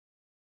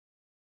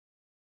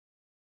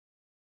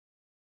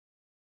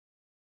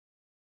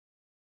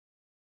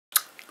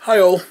Hi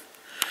all,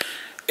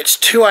 it's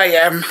 2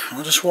 AM.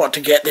 I just want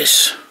to get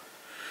this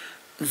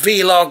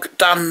vlog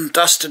done,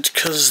 dusted,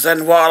 because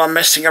then while I'm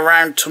messing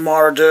around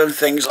tomorrow doing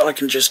things, I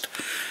can just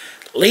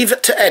leave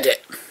it to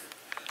edit,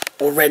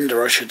 or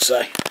render I should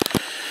say.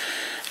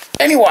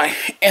 Anyway,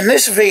 in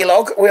this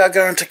vlog we are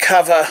going to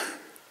cover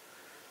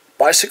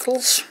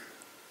bicycles,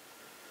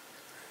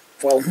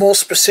 well more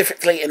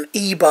specifically an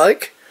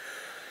e-bike,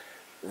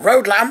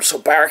 road lamps or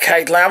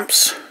barricade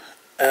lamps,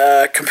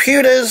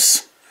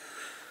 computers,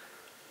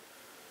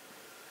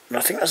 and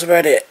I think that's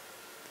about it.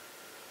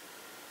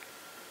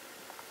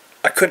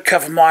 I could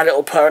cover My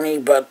Little Pony,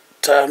 but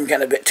I'm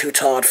getting a bit too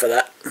tired for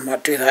that. I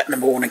might do that in the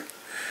morning.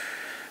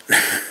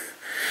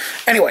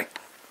 Anyway,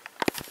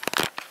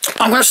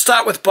 I'm going to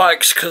start with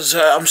bikes because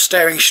I'm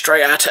staring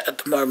straight at it at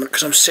the moment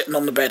because I'm sitting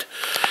on the bed.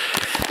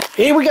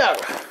 Here we go.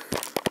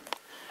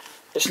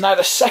 It's now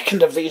the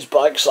second of these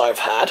bikes I've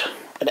had,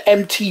 an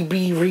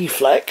MTB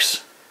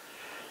Reflex.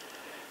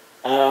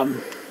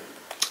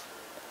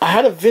 I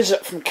had a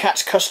visit from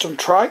Cat's Custom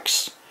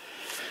Trikes.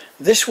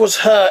 This was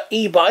her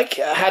e-bike.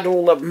 It had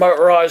all the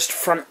motorised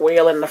front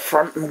wheel in the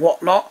front and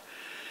whatnot.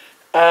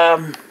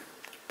 But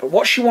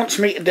what she wants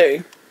me to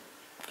do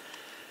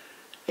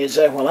is,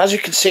 well, as you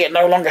can see, it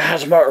no longer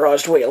has a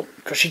motorised wheel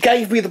because she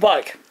gave me the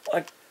bike.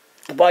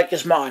 The bike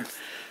is mine.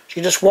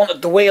 She just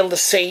wanted the wheel, the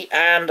seat,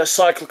 and a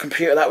cycle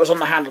computer that was on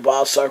the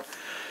handlebars. So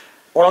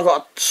all I've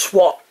got to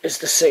swap is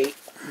the seat.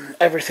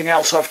 Everything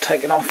else I've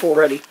taken off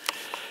already.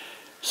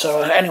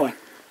 So anyway,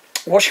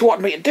 what she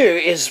wanted me to do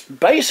is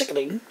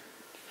basically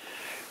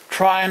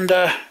try and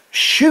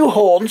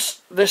shoehorn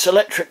this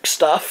electric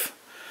stuff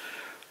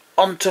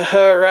onto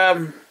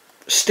her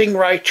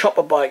Stingray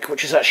chopper bike,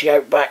 which is actually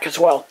out back as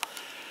well,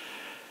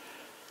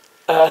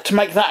 to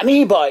make that an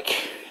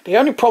e-bike. The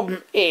only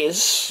problem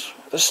is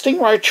the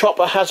Stingray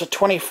chopper has a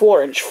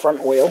 24-inch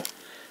front wheel.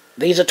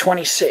 These are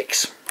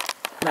 26.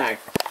 Now,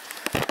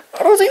 I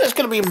don't think there's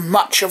going to be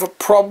much of a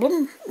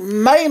problem.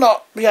 May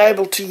not be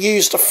able to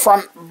use the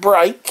front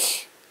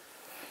brake,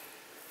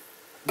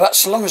 but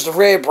so long as the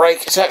rear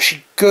brake is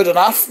actually good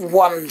enough,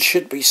 one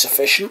should be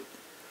sufficient.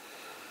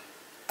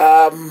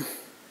 But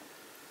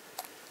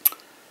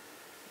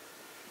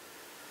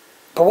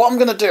what I'm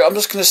going to do, I'm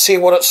just going to see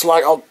what it's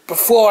like.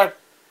 Before I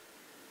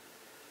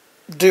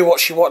do what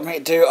she wanted me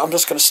to do, I'm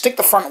just going to stick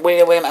the front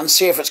wheel in and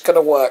see if it's going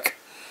to work.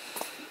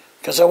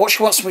 Because what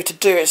she wants me to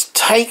do is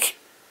take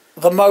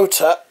the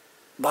motor,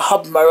 the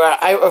hub motor,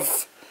 out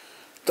of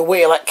the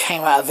wheel that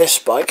came out of this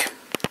bike,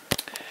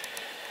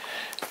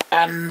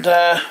 and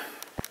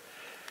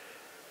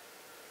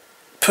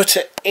put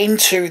it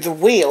into the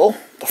wheel,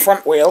 the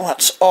front wheel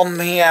that's on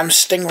the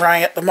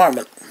Stingray at the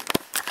moment,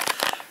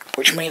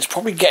 which means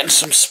probably getting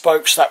some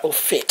spokes that will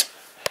fit,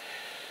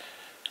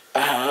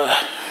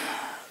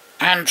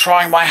 and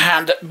trying my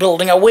hand at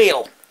building a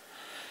wheel,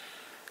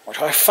 which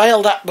I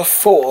failed at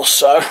before,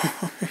 so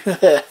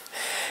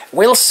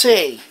we'll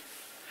see.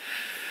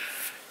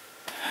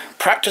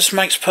 Practice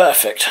makes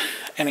perfect.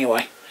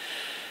 Anyway,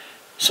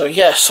 so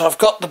yes, I've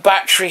got the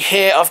battery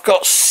here. I've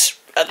got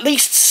at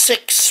least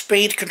 6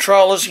 speed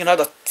controllers, you know,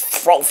 the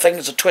throttle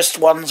things, the twist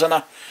ones,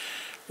 and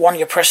one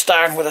you press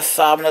down with a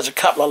thumb, and there's a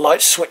couple of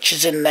light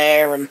switches in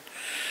there, and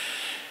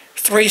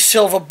 3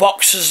 silver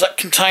boxes that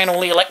contain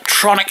all the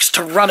electronics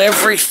to run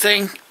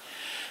everything,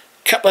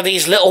 a couple of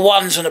these little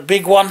ones and a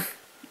big one.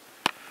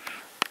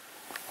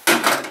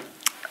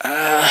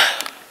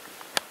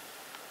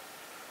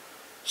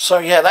 So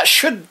yeah, that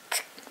should,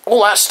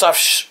 all that stuff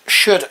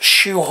should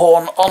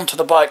shoehorn onto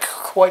the bike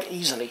quite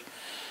easily.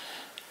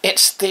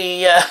 It's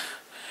the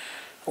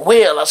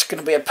wheel that's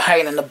going to be a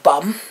pain in the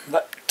bum,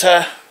 but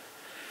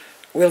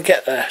we'll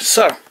get there.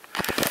 So,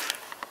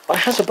 I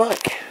has a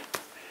bike,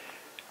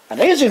 and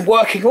it is in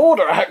working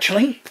order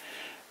actually.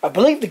 I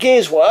believe the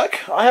gears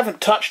work. I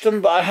haven't touched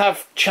them, but I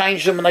have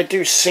changed them and they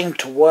do seem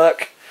to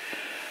work.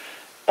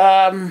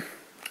 The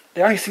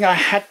only thing I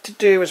had to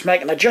do was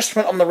make an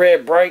adjustment on the rear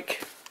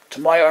brake to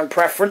my own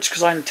preference,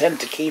 because I intend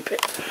to keep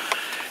it.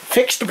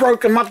 Fixed the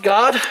broken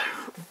mudguard,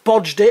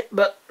 bodged it,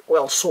 but,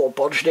 well, sort of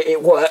bodged it,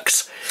 it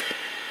works.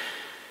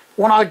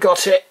 When I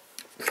got it,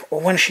 or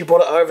when she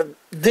brought it over,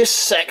 this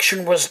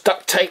section was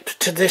duct taped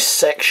to this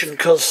section,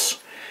 because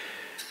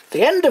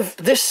the end of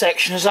this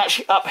section is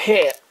actually up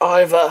here.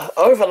 I've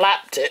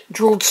overlapped it,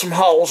 drilled some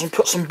holes and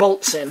put some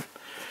bolts in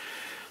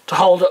to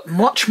hold it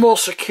much more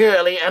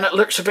securely, and it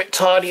looks a bit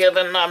tidier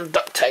than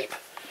duct tape.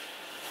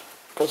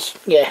 Because,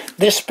 yeah,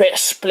 this bit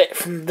split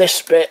from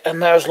this bit,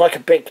 and there's like a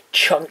big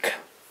chunk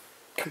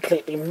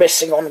completely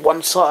missing on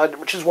one side,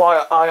 which is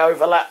why I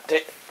overlapped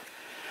it.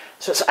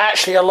 So it's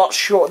actually a lot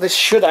short. This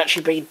should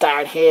actually be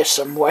down here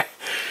somewhere.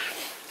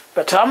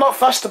 But I'm not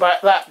fussed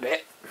about that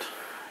bit.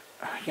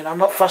 You know, I'm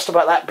not fussed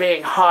about that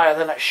being higher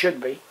than it should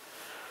be.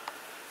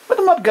 With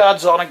the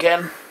mudguards on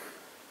again,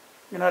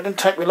 you know, it didn't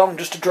take me long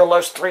just to drill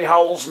those 3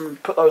 holes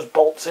and put those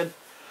bolts in.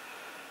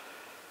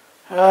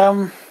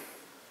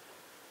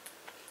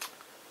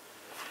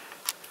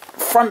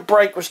 Front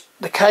brake was,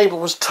 the cable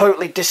was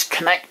totally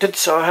disconnected,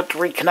 so I had to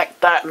reconnect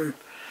that and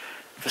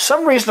For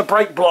some reason the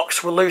brake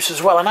blocks were loose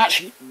as well, and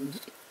actually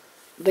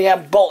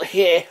the bolt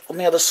here on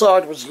the other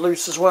side was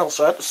loose as well,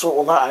 so I had to sort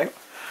all that out.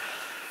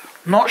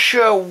 Not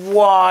sure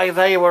why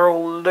they were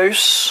all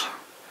loose.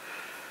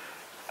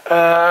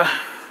 But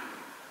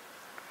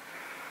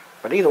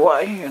either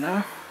way, you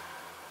know,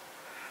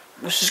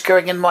 this is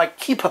going in my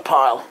keeper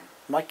pile.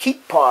 My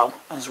keep pile,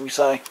 as we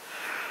say.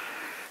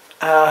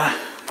 About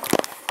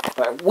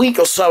a week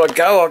or so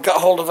ago, I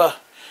got hold of a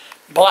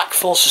black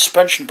full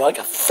suspension bike.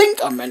 I think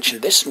I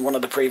mentioned this in one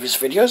of the previous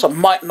videos. I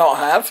might not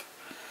have.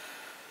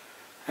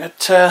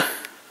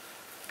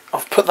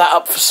 I've put that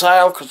up for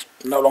sale because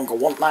I no longer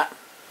want that.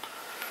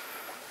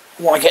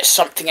 I want to get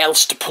something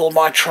else to pull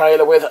my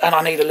trailer with, and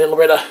I need a little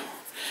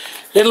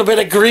bit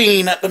of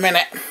green at the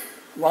minute.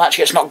 Well,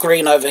 actually, it's not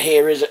green over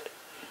here, is it?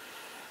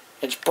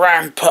 It's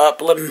brown,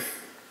 purple, and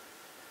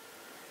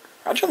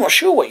I'm not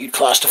sure what you'd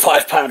class the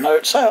 £5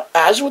 notes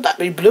as. Would that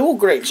be blue or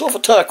green? Sort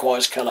of a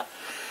turquoise colour.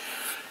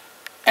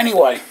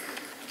 Anyway,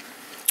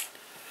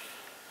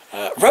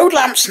 road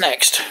lamps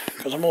next,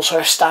 because I'm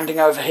also standing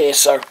over here.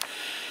 So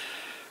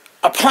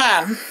I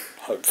plan,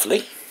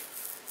 hopefully,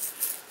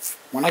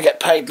 when I get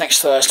paid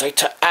next Thursday,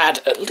 to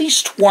add at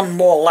least one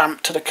more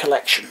lamp to the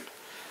collection.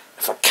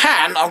 If I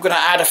can, I'm going to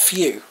add a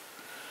few.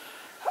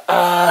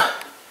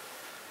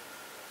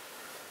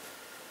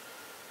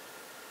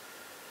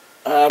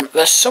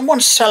 There's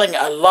someone selling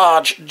a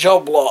large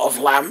job lot of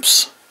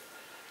lamps.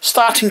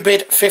 Starting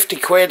bid 50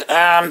 quid,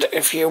 and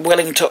if you're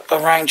willing to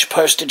arrange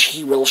postage,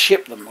 he will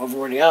ship them. I've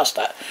already asked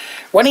that.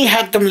 When he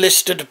had them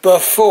listed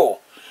before.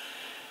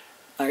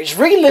 Now he's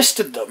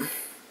relisted them,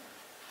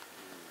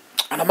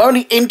 and I'm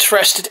only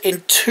interested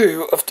in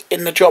 2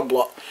 in the job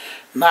lot.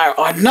 Now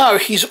I know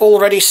he's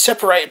already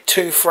separated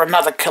 2 for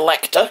another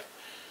collector,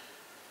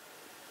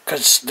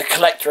 because the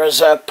collector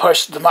has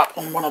posted them up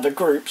on one of the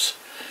groups.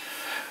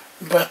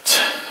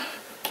 But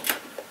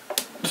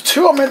the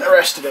 2 I'm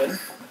interested in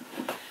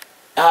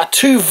are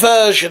 2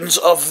 versions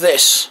of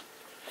this.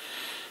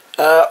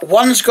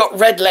 One's got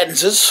red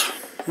lenses,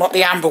 not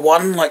the amber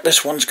one like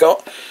this one's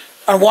got,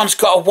 and one's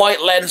got a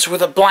white lens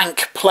with a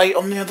blank plate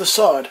on the other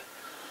side.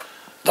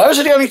 Those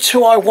are the only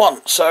 2 I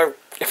want, so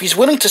if he's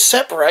willing to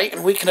separate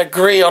and we can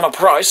agree on a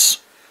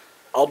price,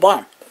 I'll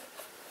buy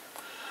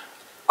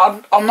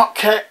them. I'm not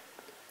cared.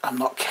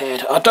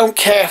 I don't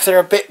care if they're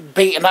a bit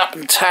beaten up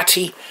and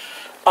tatty.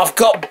 I've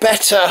got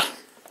better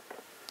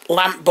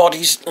lamp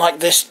bodies like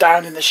this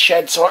down in the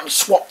shed, so I can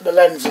swap the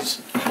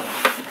lenses.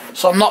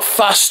 So I'm not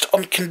fussed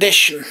on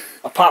condition,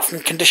 apart from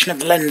the condition of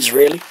the lens,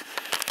 really.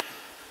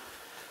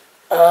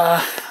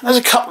 There's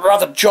a couple of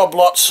other job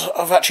lots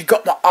I've actually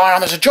got my eye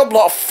on. There's a job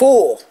lot of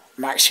 4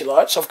 maxi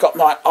lights I've got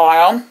my eye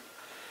on.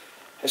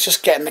 It's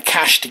just getting the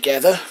cash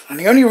together, and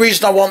the only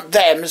reason I want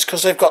them is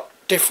because they've got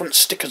different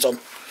stickers on.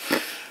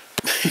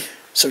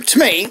 So to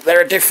me,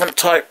 they're a different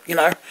type, you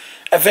know,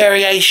 a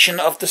variation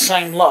of the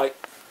same light.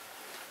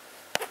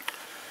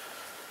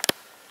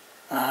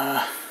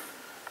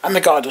 And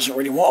the guy doesn't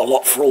really want a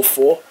lot for all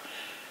 4.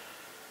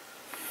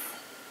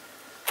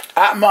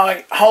 Out of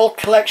my whole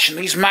collection,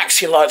 these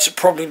maxi lights are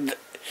probably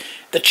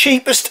the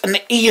cheapest and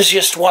the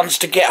easiest ones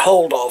to get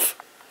hold of.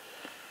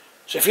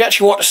 So if you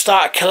actually want to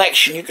start a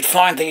collection, you could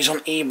find these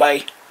on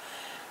eBay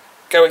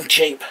going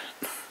cheap.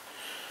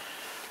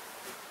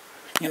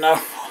 You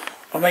know,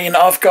 I mean,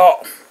 I've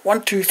got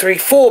 1, 2, 3,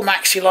 4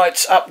 maxi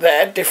lights up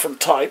there, different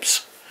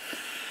types,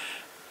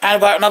 and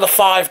about another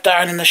 5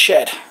 down in the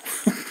shed.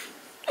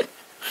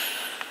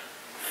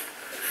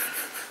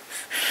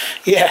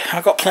 Yeah,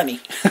 I've got plenty.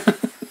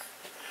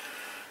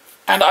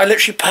 And I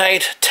literally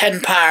paid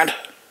 £10.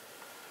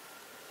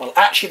 Well,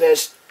 actually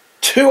there's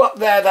 2 up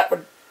there that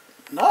would...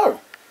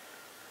 No.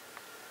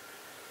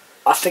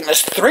 I think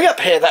there's 3 up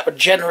here that were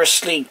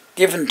generously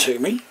given to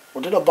me.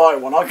 Or did I buy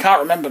one? I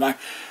can't remember now.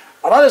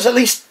 I know there's at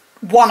least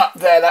 1 up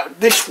there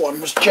that this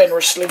one was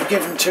generously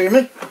given to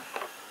me.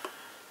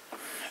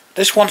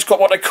 This one's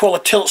got what they call a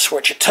tilt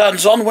switch. It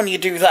turns on when you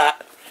do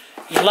that.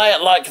 You lay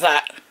it like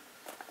that,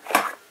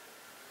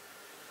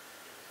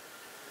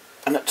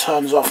 and it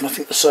turns off, and I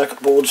think the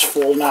circuit board's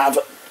fallen out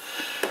of it.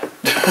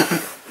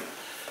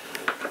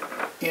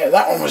 Yeah,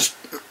 that one was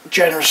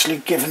generously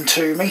given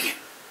to me.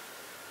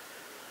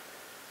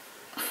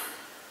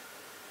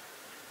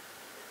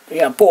 But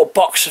yeah, I bought a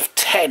box of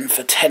 10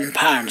 for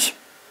 £10.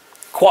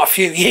 Quite a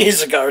few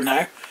years ago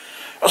now.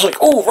 I was like,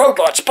 oh, road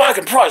lights,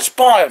 bargain price,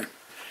 buy them.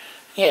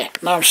 Yeah,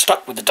 now I'm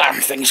stuck with the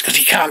damn things because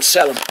you can't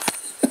sell them.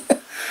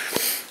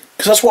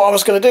 Because that's what I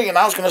was going to do, you know,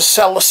 I was going to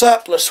sell the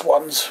surplus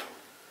ones.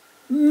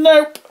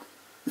 Nope.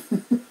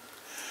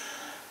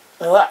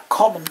 They're that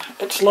common.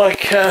 It's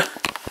like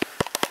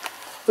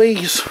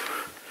these.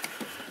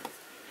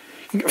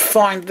 You can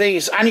find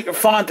these, and you can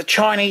find the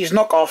Chinese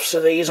knockoffs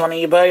of these on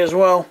eBay as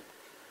well.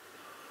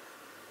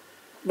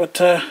 But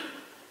the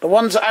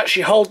ones that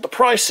actually hold the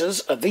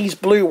prices are these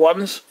blue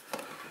ones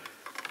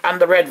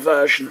and the red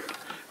version.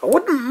 I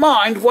wouldn't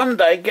mind one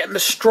day getting the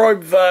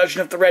strobe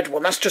version of the red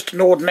one. That's just an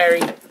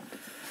ordinary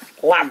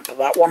lamp,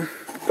 that one.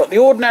 Got the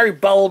ordinary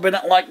bulb in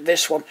it like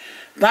this one.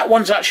 That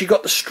one's actually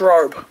got the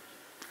strobe.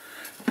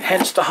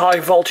 hence the high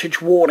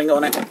voltage warning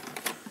on it.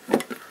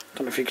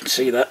 Don't know if you can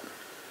see that.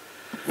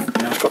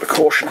 It's got the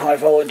caution high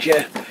voltage,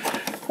 yeah.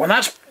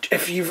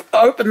 If you've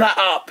opened that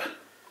up,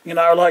 you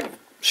know, like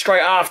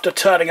straight after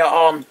turning it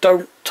on,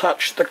 don't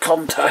touch the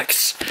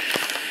contacts.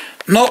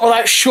 Not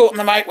without shorting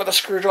them out with a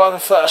screwdriver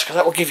first, because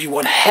that will give you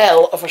one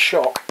hell of a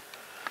shock.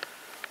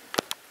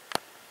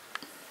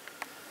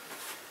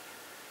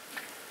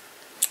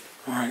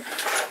 Right.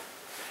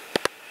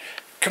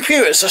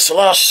 Computers, that's the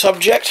last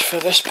subject for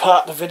this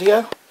part of the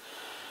video.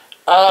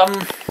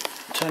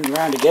 Turn you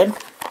around again.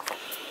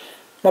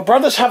 My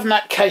brother's having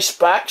that case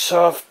back,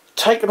 so I've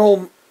taken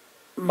all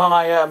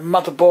my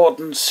motherboard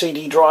and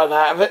CD drive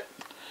out of it.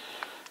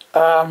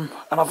 And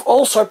I've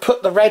also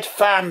put the red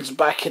fans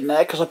back in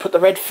there, because I put the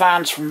red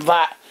fans from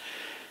that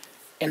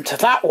into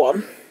that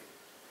one.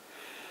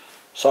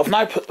 So I've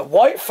now put the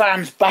white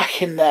fans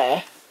back in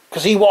there,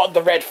 because he wanted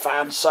the red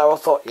fans, so I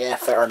thought, yeah,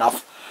 fair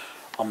enough.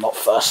 I'm not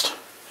fussed.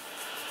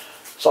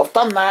 So I've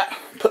done that,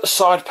 put the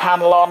side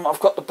panel on, I've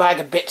got the bag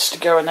of bits to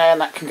go in there,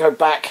 and that can go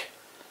back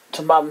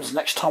to Mum's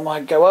next time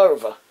I go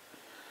over.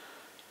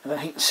 And then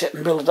he can sit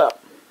and build it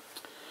up.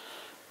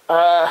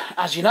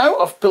 As you know,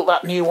 I've built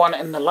that new one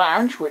in the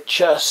lounge,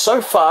 which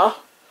so far,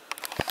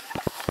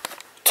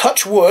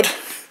 touch wood,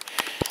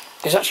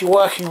 is actually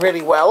working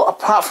really well,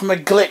 apart from a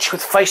glitch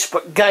with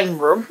Facebook Game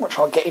Room, which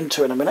I'll get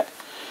into in a minute.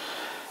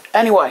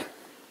 Anyway,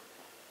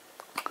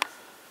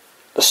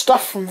 the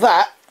stuff from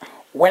that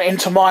went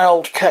into my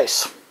old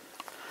case,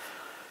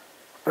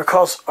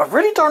 because I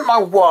really don't know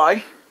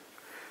why.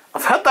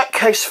 I've had that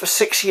case for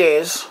 6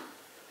 years,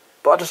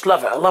 but I just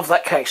love it. I love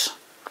that case.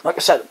 Like I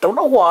said, don't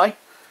know why,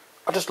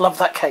 I just love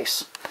that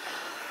case.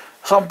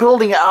 So I'm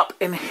building it up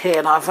in here,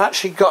 and I've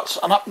actually got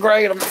an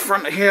upgrade on the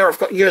front here. I've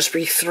got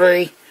USB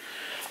 3,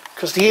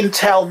 because the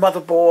Intel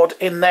motherboard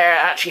in there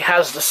actually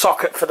has the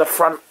socket for the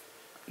front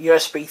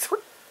USB 3.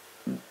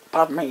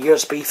 Pardon me,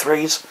 USB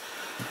 3s.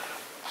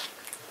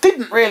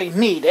 Didn't really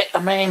need it.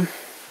 I mean,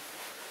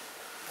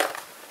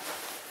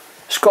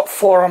 it's got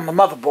 4 on the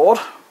motherboard,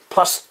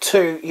 plus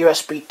 2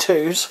 USB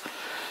 2s.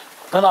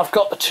 Then I've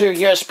got the 2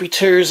 USB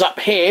 2s up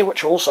here,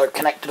 which are also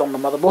connected on the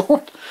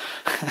motherboard,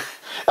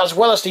 as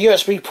well as the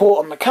USB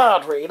port on the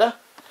card reader.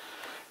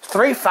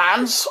 3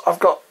 fans. I've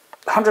got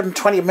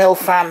 120mm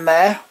fan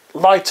there,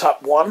 light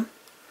up one.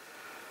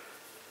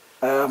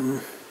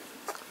 The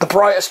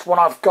brightest one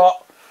I've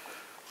got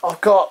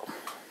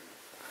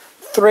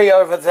 3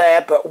 over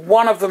there, but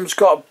one of them's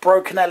got a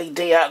broken LED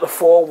out of the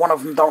 4, one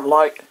of them don't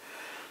light,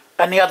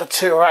 and the other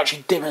 2 are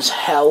actually dim as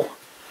hell.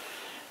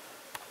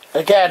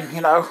 Again,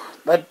 you know,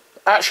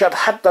 actually I've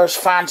had those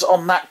fans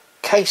on that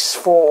case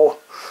for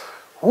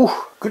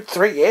good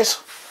 3 years.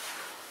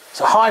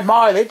 It's a high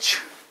mileage,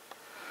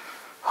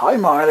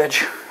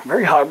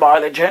 very high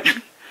mileage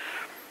actually.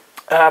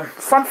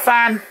 Front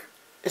fan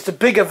is the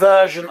bigger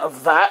version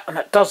of that, and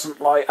it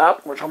doesn't light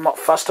up, which I'm not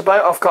fussed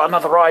about. I've got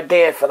another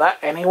idea for that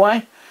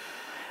anyway.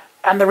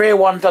 And the rear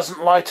one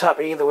doesn't light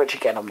up either, which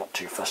again I'm not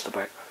too fussed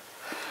about.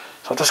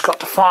 So I've just got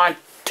to find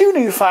 2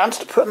 new fans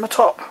to put on the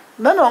top.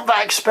 They're not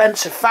that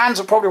expensive. Fans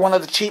are probably one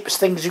of the cheapest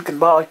things you can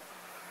buy.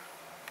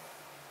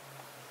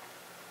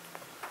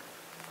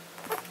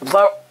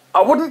 Though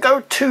I wouldn't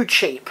go too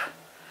cheap,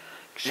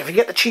 because if you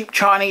get the cheap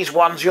Chinese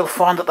ones, you'll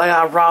find that they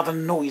are rather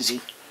noisy.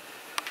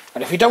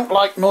 And if you don't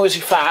like noisy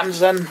fans,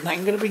 then they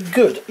ain't going to be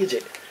good, is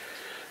it?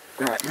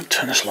 Right, let me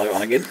turn this light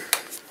on again.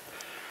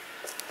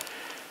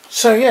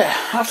 So yeah,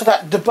 after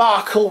that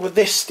debacle with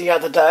this the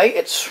other day,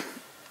 it's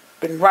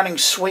been running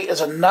sweet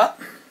as a nut.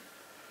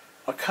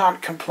 I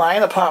can't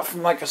complain, apart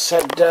from, like I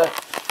said,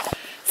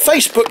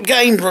 Facebook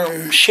Game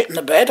Room shitting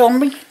the bed on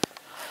me.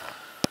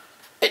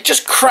 It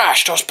just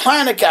crashed. I was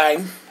playing a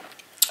game,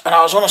 and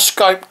I was on a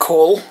Skype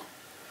call,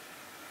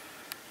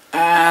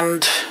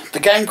 and the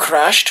game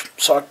crashed,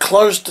 so I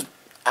closed the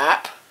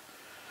app,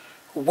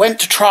 went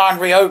to try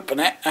and reopen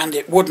it, and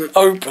it wouldn't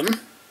open.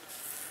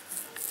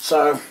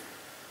 So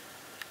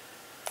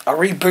I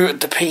rebooted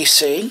the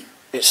PC,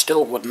 it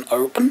still wouldn't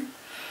open.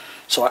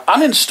 So I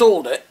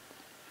uninstalled it,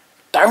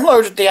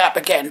 downloaded the app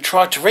again,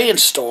 tried to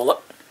reinstall it,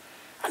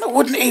 and it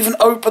wouldn't even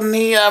open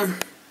the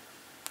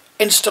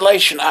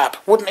installation app,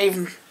 wouldn't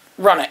even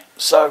run it.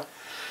 So,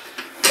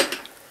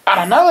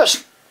 and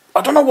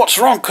I don't know what's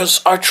wrong,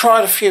 because I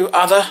tried a few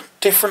other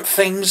different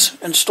things,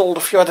 installed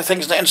a few other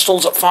things, and it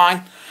installs it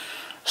fine.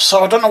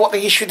 So I don't know what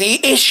the issue.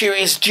 The issue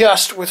is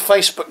just with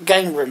Facebook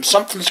Game Room.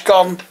 Something's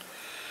gone,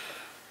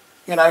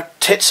 you know,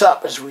 tits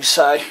up, as we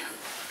say.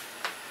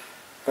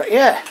 But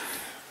yeah,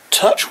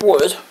 touch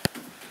wood,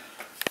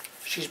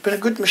 she's been a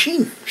good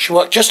machine. She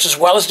worked just as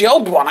well as the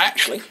old one,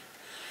 actually.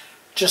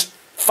 Just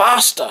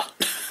faster.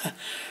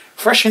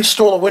 Fresh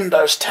install of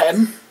Windows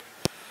 10.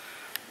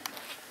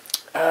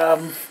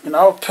 You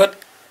know, put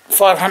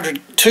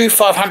 2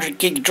 500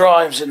 gig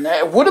drives in there.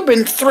 It would have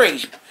been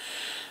 3.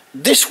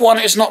 This one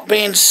is not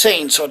being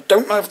seen, so I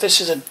don't know if this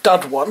is a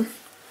dud one.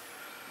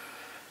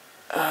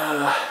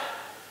 But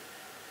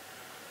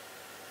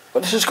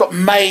this has got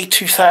May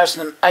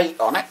 2008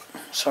 on it,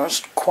 so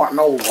it's quite an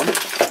old one.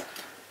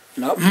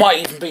 You know, it might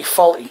even be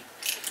faulty.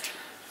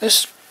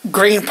 This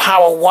Green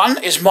Power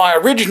 1 is my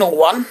original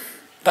one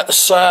that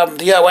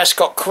the OS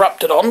got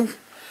corrupted on,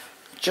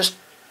 just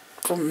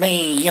from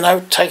me, you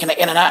know, taking it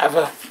in and out of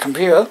a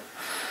computer.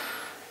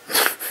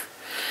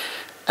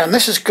 And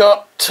this has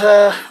got,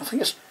 I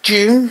think it's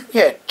June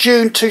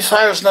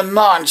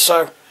 2009,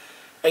 so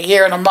a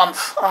year and a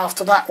month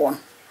after that one.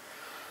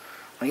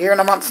 A year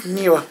and a month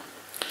newer.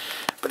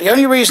 But the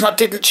only reason I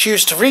didn't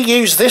choose to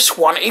reuse this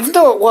one, even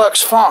though it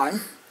works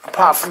fine,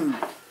 apart from,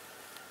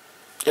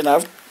 you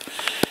know,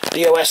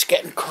 the OS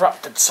getting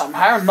corrupted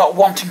somehow and not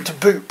wanting to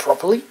boot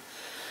properly,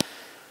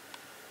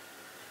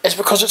 is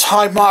because it's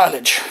high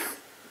mileage.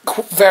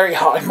 Very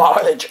high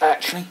mileage,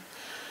 actually.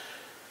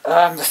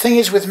 The thing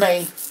is with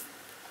me,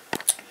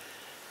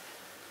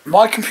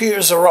 my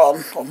computers are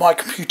on, or my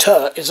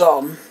computer is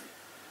on,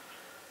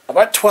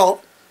 about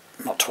 12,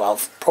 not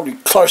 12, probably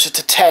closer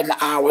to 10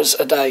 hours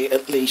a day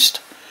at least.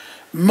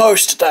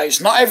 Most days,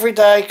 not every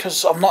day,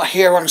 because I'm not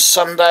here on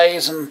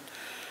Sundays, and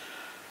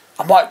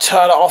I might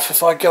turn it off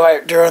if I go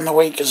out during the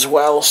week as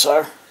well,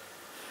 so.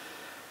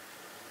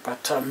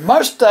 But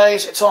most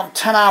days it's on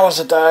 10 hours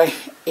a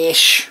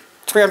day-ish,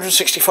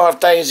 365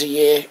 days a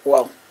year.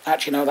 Well,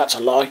 actually no, that's a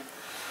lie.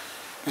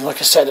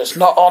 Like I said, it's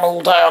not on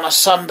all day on a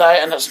Sunday,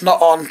 and it's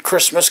not on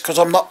Christmas because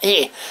I'm not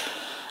here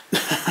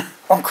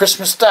on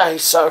Christmas Day,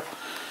 so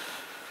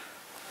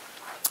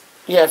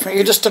yeah, if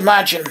you just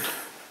imagine,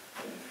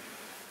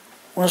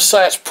 we'll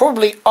say it's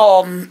probably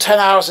on 10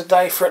 hours a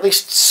day for at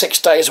least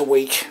 6 days a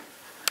week.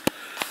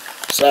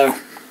 So,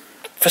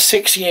 for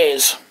 6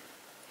 years,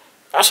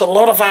 that's a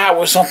lot of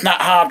hours on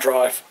that hard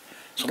drive.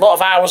 It's a lot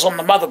of hours on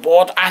the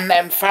motherboard and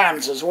them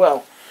fans as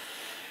well.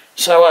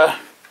 So,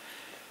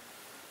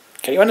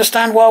 can you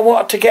understand why I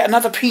wanted to get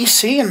another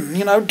PC and,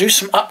 you know, do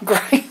some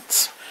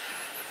upgrades?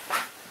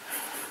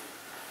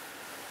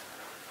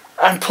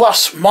 And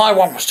plus, my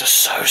one was just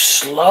so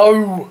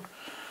slow.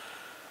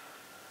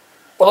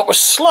 Well, it was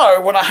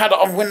slow when I had it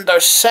on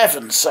Windows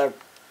 7, so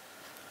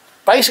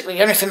basically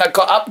the only thing that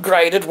got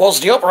upgraded was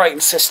the operating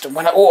system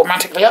when it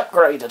automatically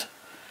upgraded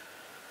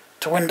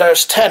to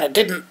Windows 10. It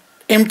didn't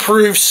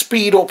improve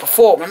speed or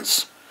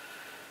performance.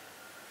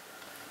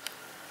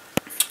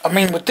 I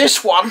mean, with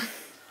this one,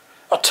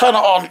 I turn it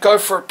on, go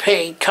for a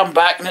pee, come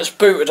back, and it's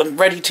booted and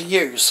ready to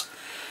use.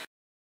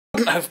 It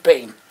wouldn't have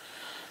been.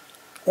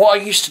 What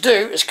I used to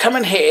do is come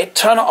in here,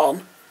 turn it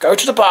on, go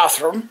to the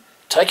bathroom,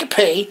 take a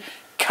pee,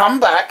 come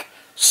back,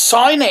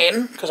 sign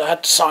in, because I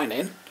had to sign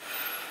in.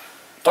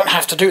 Don't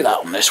have to do that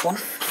on this one.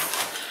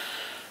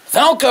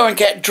 Then I'll go and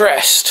get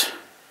dressed,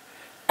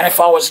 and if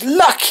I was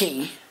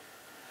lucky,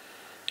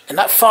 in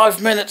that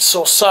 5 minutes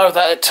or so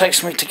that it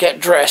takes me to get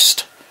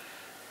dressed,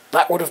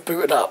 that would have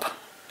booted up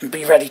and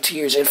be ready to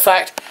use. In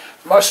fact,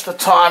 most of the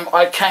time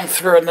I came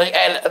through and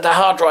the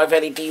hard drive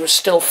LED was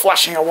still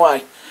flashing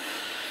away.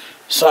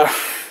 So,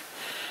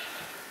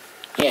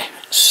 yeah,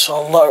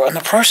 so low. And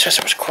the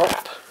processor was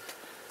crap.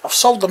 I've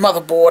sold the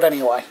motherboard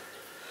anyway.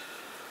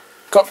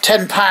 Got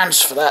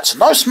 £10 for that. It's a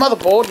nice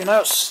motherboard, you know,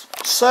 it's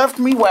served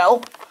me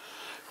well.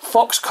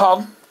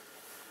 Foxconn.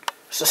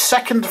 It's the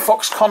second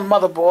Foxconn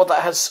motherboard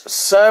that has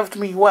served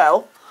me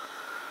well.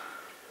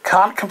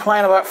 Can't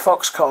complain about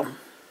Foxconn.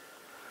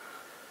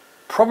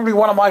 Probably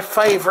one of my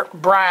favourite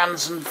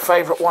brands and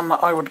favourite one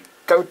that I would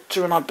go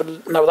to, and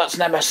no, that's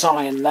an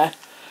MSI in there.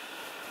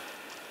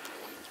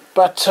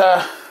 But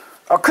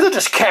I could have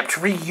just kept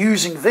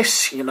reusing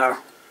this, you know.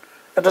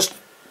 I just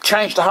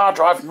changed the hard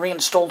drive and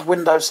reinstalled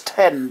Windows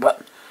 10,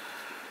 but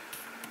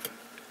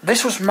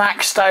this was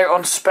maxed out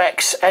on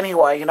specs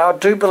anyway, you know. I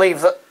do believe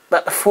that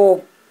the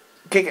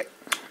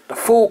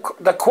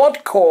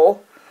quad core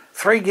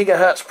 3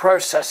 GHz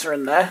processor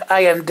in there,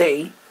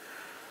 AMD,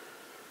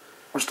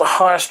 was the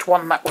highest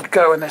one that would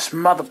go in this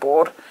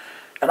motherboard,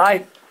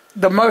 and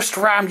the most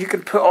RAM you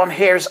can put on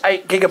here is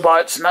 8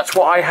 GB, and that's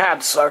what I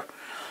had. So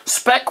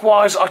spec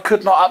wise I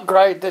could not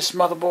upgrade this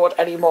motherboard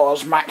anymore. I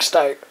was maxed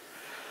out.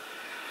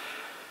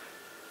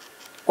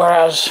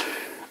 Whereas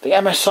the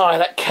MSI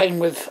that came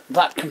with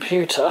that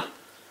computer,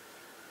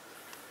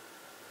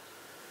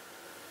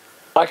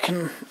 I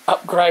can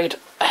upgrade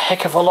a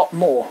heck of a lot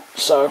more.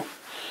 So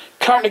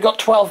currently got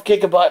 12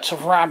 GB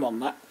of RAM on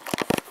that.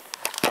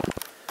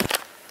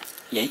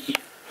 Yeah.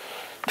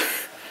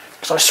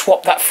 Because I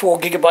swapped that 4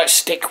 GB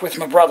stick with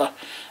my brother.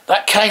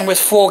 That came with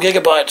 4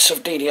 GB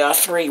of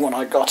DDR3 when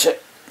I got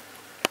it.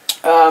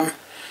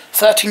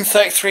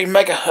 1333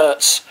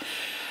 megahertz.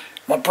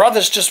 My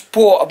brother's just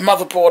bought a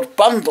motherboard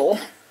bundle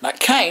that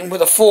came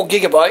with a 4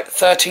 GB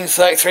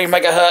 1333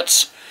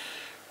 megahertz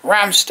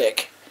RAM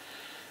stick.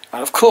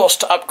 And of course,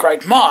 to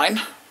upgrade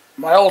mine,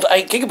 my old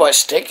 8 GB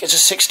stick is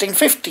a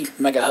 1650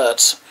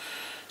 megahertz.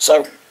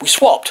 So we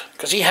swapped,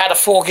 because he had a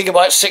 4 GB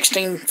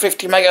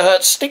 1650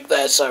 megahertz stick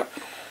there, so,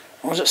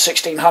 or was it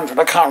 1600?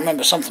 I can't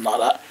remember, something like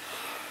that.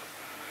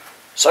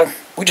 So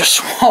we just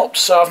swapped,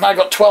 so I've now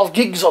got 12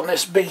 gigs on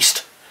this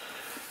beast.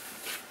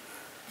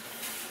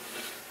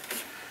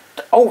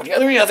 Oh, the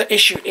other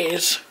issue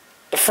is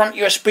the front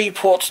USB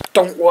ports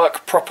don't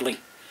work properly.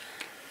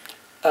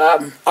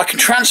 I can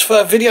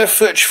transfer video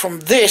footage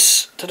from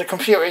this to the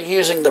computer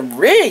using the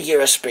rear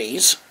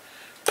USBs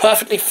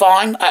perfectly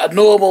fine at a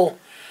normal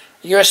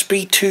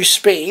USB 2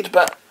 speed,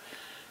 but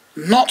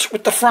not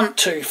with the front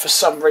two for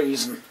some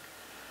reason.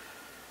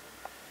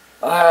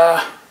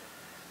 Not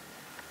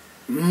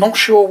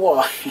sure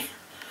why.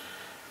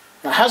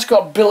 It has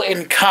got a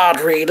built-in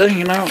card reader,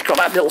 you know, it's got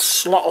that little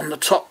slot on the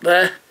top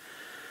there.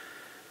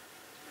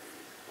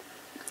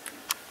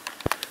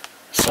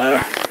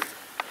 So,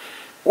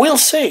 we'll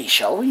see,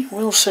 shall we?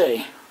 We'll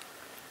see.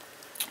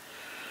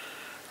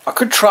 I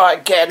could try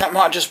again, that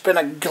might have just been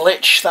a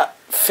glitch that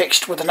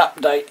fixed with an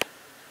update.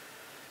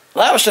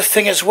 That was the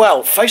thing as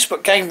well,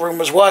 Facebook Game Room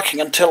was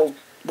working until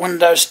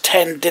Windows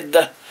 10 did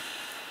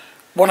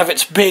one of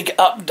its big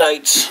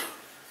updates.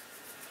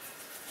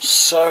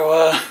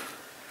 So,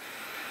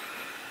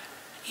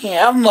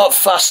 yeah, I'm not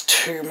fussed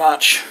too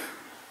much.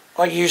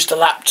 I use the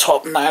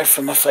laptop now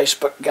for my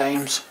Facebook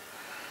games.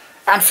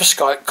 And for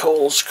Skype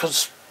calls,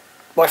 because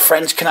my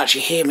friends can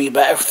actually hear me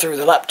better through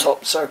the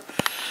laptop, so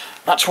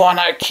that's why I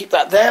now keep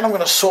that there. And I'm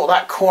going to sort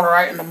that corner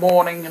out in the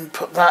morning and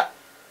put that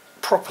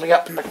properly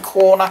up in the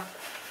corner.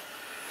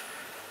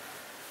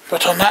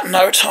 But on that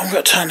note, I'm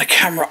going to turn the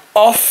camera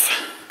off,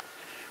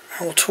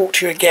 and we'll talk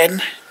to you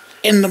again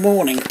in the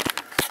morning.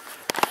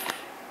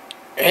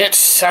 It's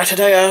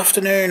Saturday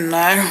afternoon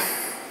now.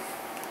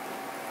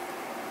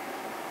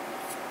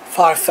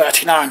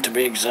 5:39 to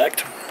be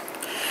exact.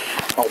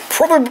 I'll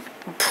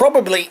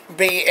probably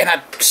be in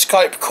a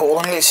Skype call.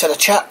 I nearly said a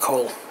chat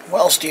call. What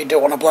else do you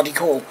do on a bloody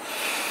call?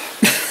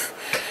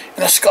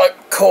 In a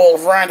Skype call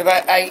around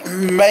about 8,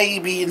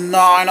 maybe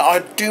 9.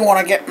 I do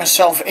want to get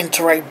myself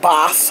into a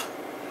bath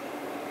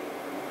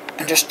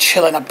and just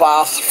chill in a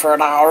bath for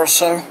an hour or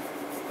so.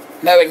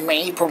 Knowing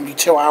me, probably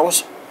 2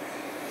 hours.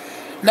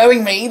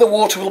 Knowing me, the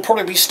water will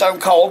probably be stone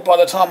cold by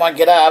the time I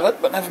get out of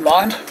it, but never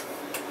mind.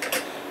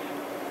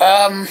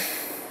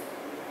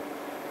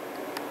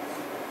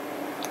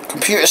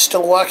 Computer's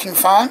still working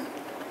fine,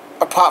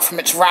 apart from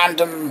its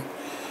random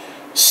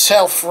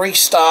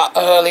self-restart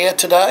earlier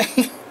today.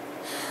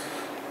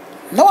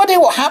 No idea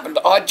what happened.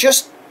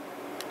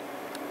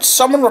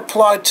 Someone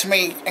replied to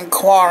me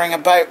inquiring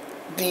about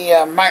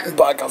the mountain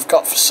bike I've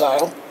got for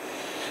sale.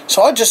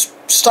 So I just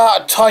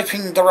started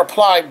typing the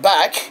reply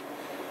back,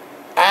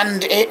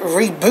 and it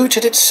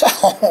rebooted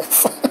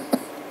itself.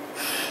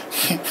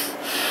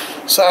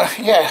 So,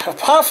 yeah,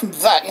 apart from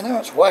that, you know,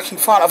 it's working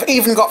fine. I've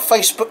even got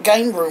Facebook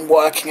Game Room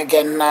working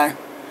again now.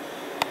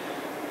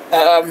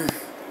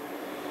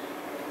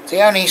 The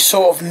only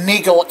sort of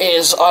niggle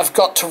is I've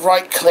got to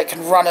right-click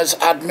and run as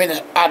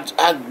admin...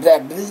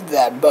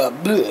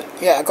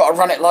 Yeah, I've got to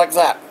run it like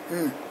that.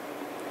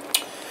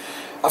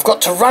 I've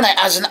got to run it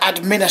as an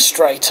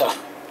administrator.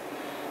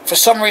 For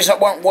some reason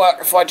it won't work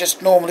if I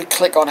just normally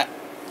click on it.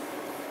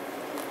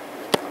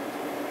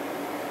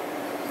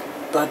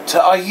 But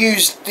I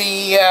used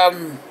the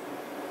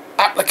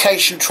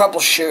application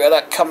troubleshooter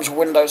that comes with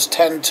Windows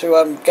 10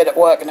 to get it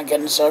working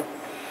again, so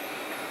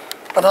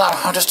I don't know,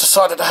 I just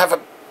decided to have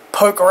a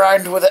poke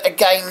around with it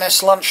again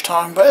this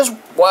lunchtime, but it's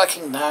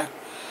working now.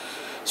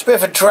 It's a bit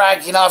of a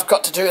drag, you know, I've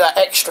got to do that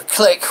extra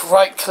click,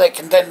 right click,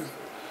 and then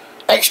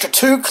extra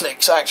 2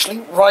 clicks actually,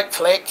 right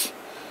click,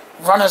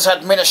 run as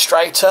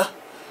administrator,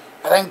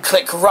 and then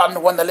click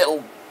run when the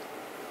little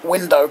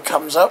window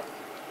comes up.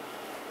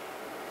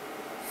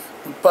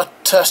 But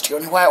it's the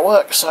only way it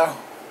works, so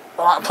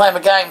I like to play my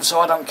game, so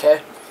I don't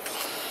care.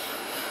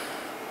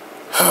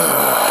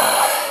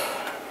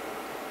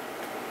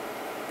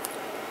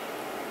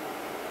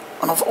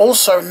 And I've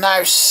also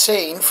now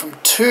seen from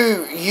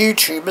 2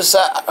 YouTubers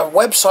that a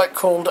website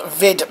called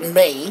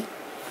VidMe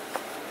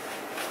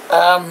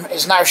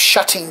is now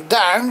shutting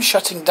down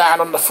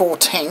on the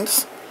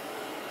 14th.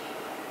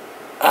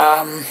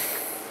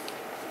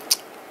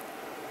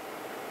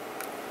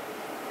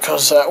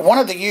 Because one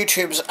of the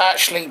YouTubers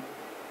actually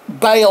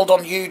bailed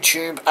on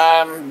YouTube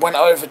and went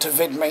over to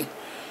VidMe.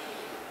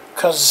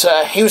 Because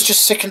he was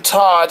just sick and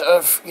tired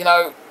of, you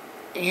know,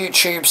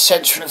 YouTube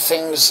censoring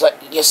things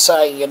that you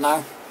say, you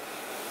know.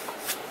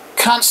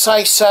 Can't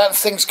say certain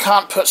things,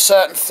 can't put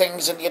certain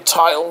things in your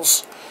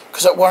titles,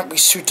 because it won't be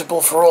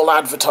suitable for all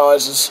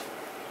advertisers.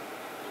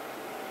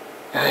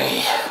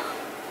 Hey.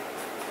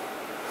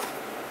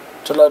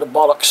 It's a load of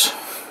bollocks.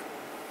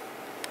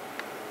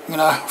 You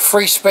know,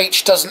 free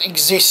speech doesn't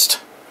exist.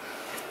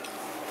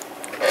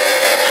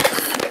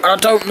 And I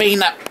don't mean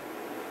that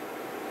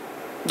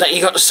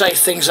you got to say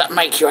things that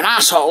make you an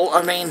asshole.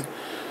 I mean,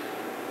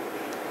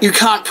 you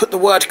can't put the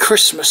word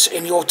Christmas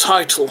in your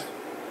title.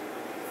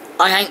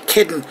 I ain't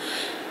kidding.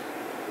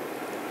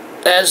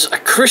 There's a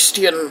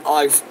Christian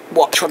I've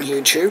watched on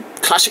YouTube,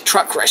 Classic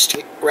Truck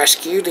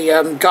Rescue.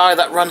 The guy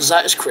that runs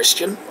that is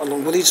Christian,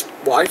 along with his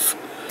wife.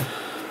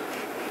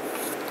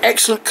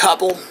 Excellent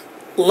couple.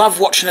 Love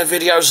watching their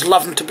videos,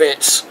 love them to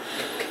bits.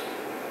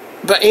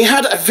 But he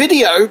had a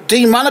video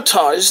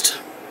demonetized,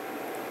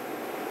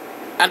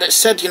 and it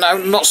said, you know,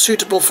 not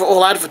suitable for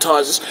all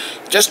advertisers,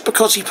 just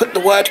because he put the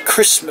word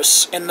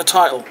Christmas in the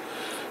title.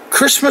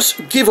 Christmas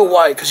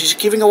giveaway, because he's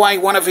giving away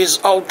one of his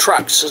old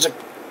trucks as a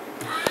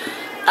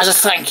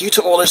thank you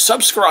to all his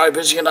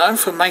subscribers, you know,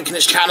 for making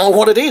his channel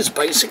what it is,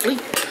 basically.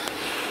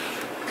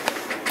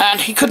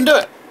 And he couldn't do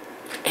it.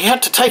 He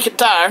had to take it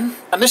down,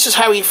 and this is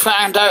how he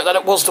found out that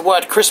it was the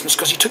word Christmas,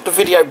 because he took the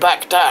video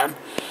back down,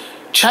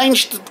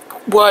 changed the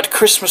word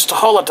Christmas to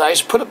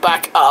holidays, put it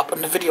back up,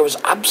 and the video was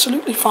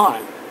absolutely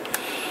fine.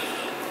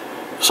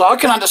 So I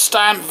can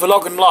understand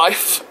Vlogging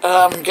Life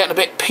getting a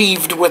bit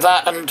peeved with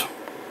that and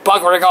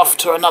buggering off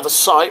to another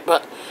site,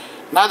 but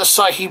now the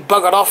site he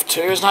buggered off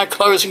to is now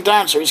closing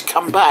down, so he's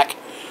come back.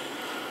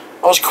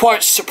 I was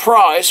quite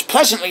surprised,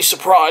 pleasantly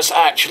surprised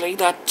actually,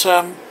 that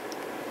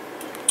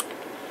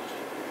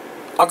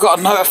I got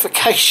a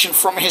notification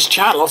from his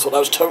channel. I thought that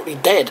was totally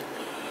dead.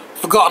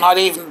 Forgotten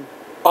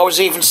I was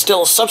even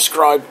still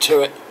subscribed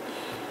to it.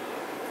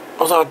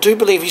 Although I do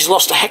believe he's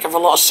lost a heck of a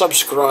lot of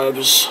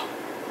subscribers.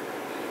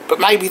 But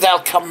maybe they'll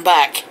come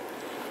back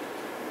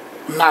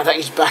now that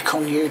he's back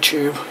on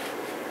YouTube.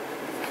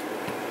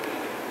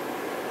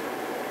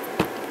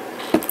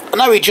 I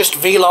know he just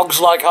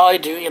vlogs like I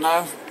do, you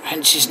know,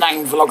 hence his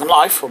name Vlogging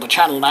Life, or the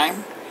channel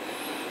name.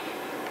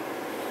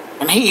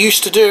 And he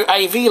used to do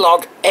a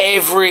vlog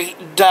every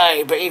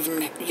day, but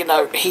even, you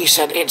know, he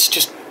said it's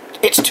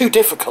too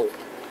difficult.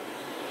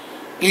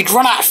 You'd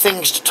run out of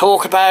things to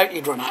talk about,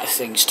 you'd run out of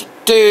things to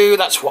do.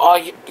 That's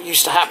what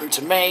used to happen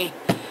to me.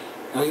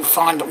 You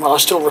find, well, I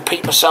still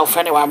repeat myself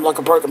anyway, I'm like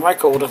a broken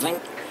record, I think.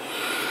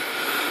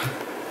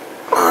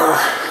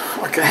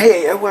 I can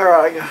hear you, where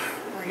are you?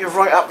 You're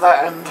right up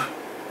that end.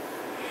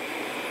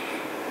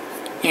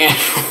 Yeah.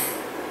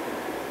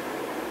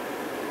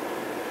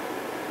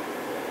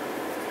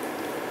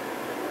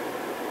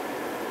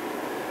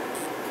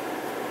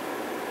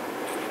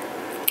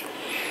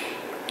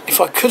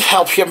 If I could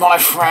help you, my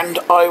friend,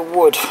 I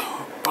would,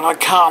 but I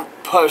can't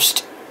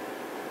post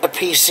a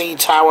PC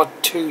tower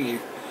to you.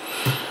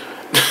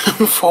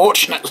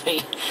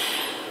 Unfortunately,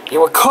 it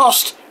would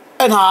cost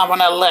an arm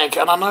and a leg,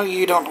 and I know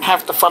you don't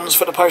have the funds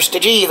for the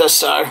postage either,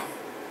 so...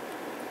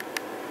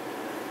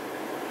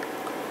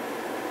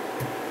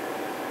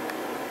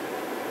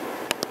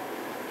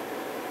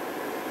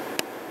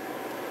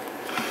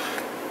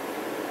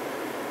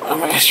 I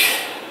mean,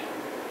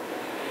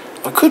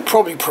 I could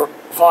probably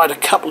provide a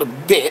couple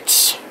of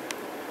bits.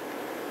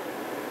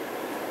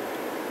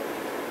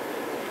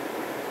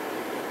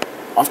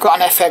 I've got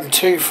an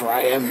FM2 for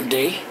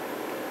AMD.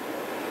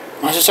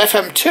 As it's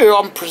FM2,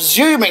 I'm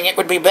presuming it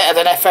would be better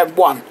than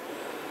FM1.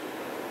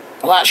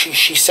 Well, actually,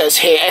 she says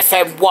here,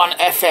 FM1,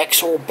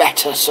 FX, or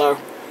better, so...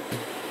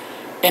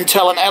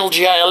 Intel and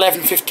LGA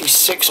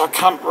 1156, I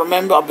can't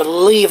remember. I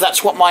believe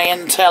that's what my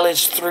Intel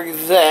is through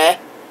there.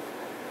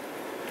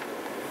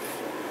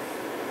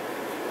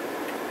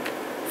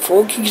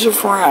 4 gigs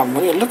of RAM.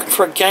 Well, you're looking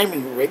for a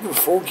gaming rig with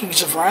 4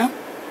 gigs of RAM?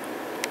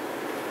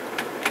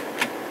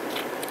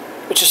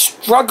 Which has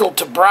struggled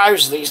to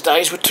browse these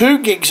days with 2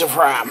 gigs of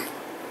RAM.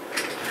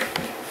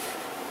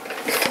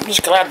 I'm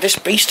just glad this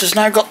beast has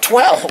now got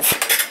 12.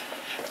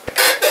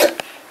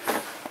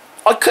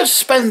 I could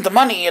spend the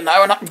money, you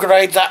know, and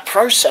upgrade that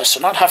processor,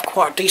 and I'd have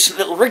quite a decent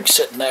little rig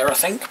sitting there, I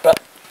think. But,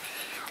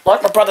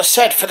 like my brother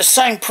said, for the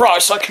same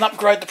price, I can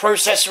upgrade the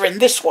processor in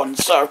this one,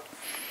 so...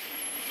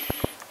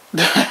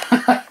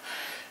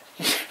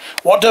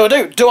 What do I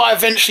do? Do I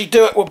eventually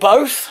do it with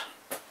both?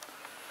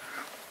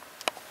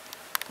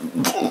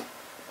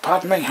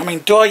 Pardon me. I mean,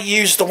 do I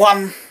use the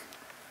one...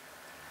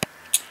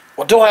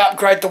 Or do I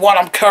upgrade the one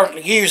I'm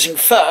currently using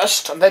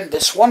first, and then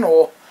this one,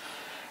 or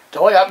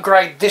do I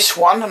upgrade this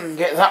one and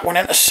get that one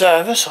into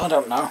service? I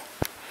don't know.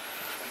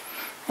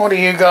 What do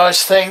you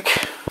guys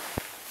think?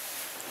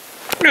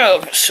 Oh,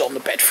 let's sit on the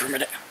bed for a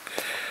minute.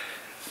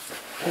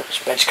 Oh,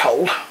 this bed's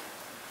cold.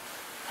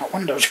 That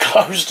window's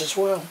closed as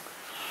well.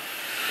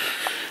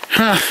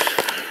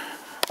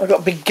 I've got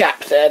a big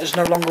gap there, there's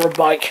no longer a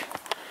bike.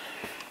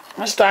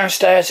 That's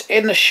downstairs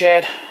in the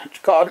shed. It's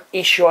got an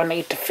issue I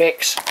need to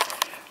fix.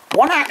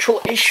 One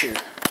actual issue.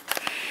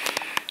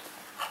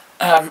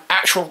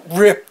 Actual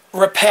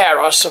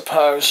repair, I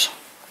suppose.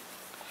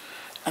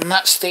 And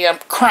that's the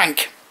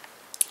crank.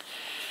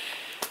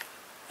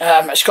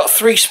 It's got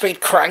a 3-speed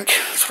crank,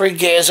 3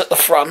 gears at the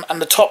front,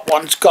 and the top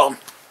one's gone.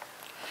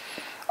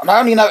 And I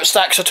only noticed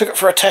that because I took it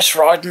for a test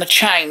ride and the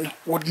chain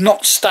would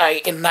not stay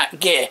in that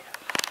gear.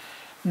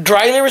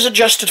 Derailleur is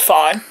adjusted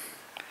fine.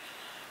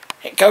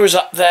 It goes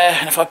up there,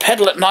 and if I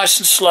pedal it nice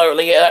and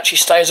slowly, it actually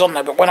stays on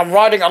there. But when I'm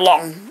riding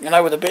along, you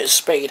know, with a bit of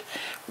speed,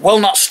 it will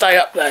not stay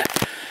up there.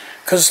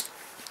 Because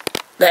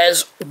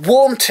there's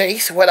worn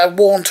teeth where they're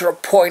worn to a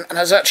point, and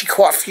there's actually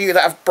quite a few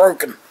that have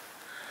broken.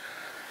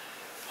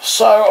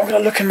 So I'm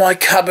going to look in my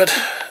cupboard,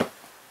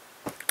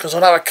 because I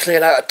know I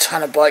cleared out a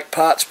ton of bike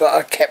parts, but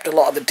I kept a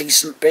lot of the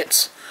decent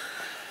bits.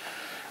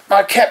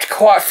 I kept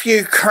quite a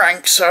few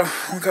cranks, so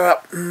I'll go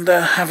up and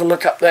have a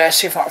look up there,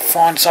 see if I can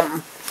find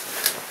something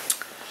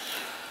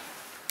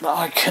that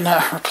I can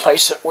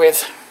replace it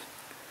with.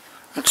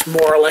 It's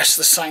more or less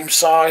the same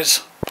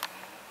size.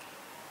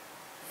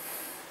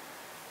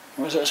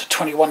 It's a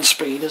 21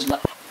 speed, isn't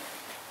it?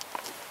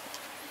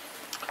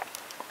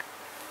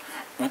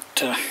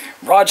 But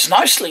rides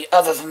nicely.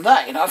 Other than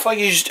that, you know, if I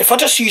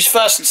just use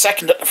first and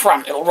second at the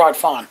front, it'll ride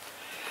fine.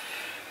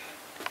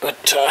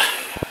 But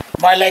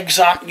my legs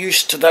aren't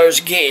used to those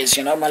gears.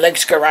 You know, my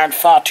legs go around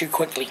far too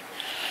quickly.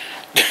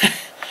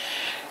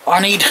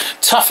 I need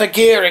tougher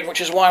gearing, which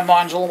is why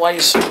mine's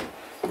always,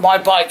 my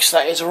bikes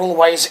that is, are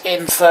always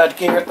in third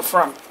gear at the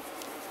front.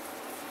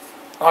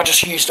 I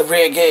just use the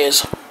rear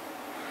gears.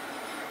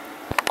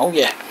 Oh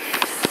yeah.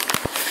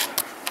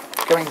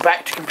 Going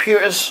back to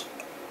computers,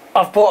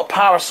 I've bought a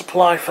power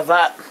supply for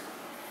that.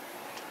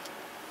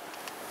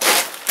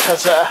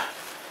 Because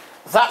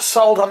that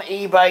sold on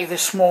eBay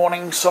this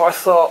morning, so I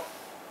thought,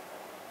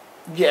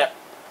 yeah,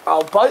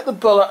 I'll bite the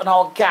bullet and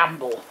I'll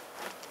gamble.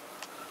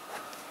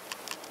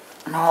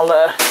 And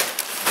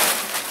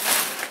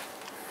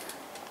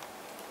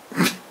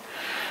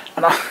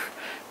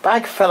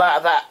bag fell out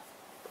of that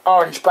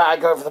orange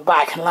bag over the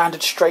back and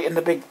landed straight in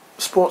the big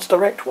Sports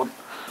Direct one.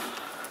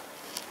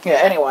 Yeah,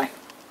 anyway,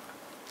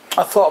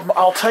 I thought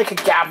I'll take a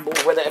gamble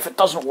with it. If it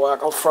doesn't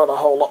work, I'll throw the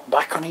whole lot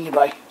back on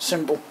eBay.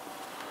 Simple.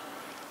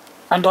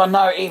 And I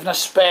know even if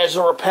spares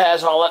or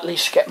repairs, I'll at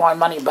least get my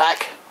money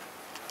back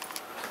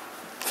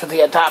for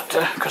the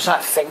adapter, because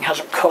that thing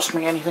hasn't cost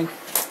me anything.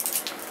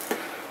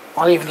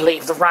 I'll even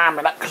leave the RAM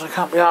in it because I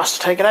can't be asked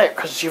to take it out,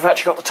 because you've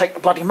actually got to take the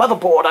bloody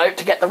motherboard out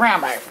to get the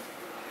RAM out.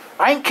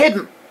 I ain't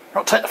kidding.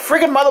 I'll take the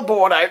friggin'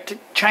 motherboard out to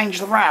change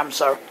the RAM,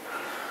 so.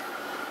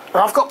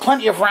 But I've got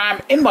plenty of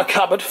RAM in my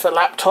cupboard for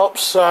laptops,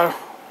 so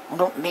I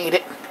don't need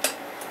it.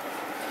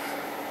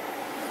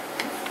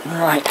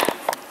 Right.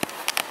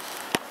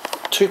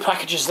 2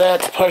 packages there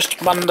to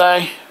post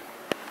Monday.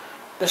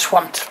 This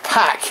one to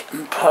pack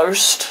and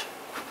post.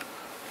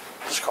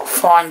 Just got to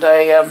find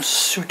a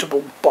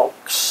suitable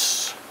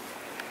box.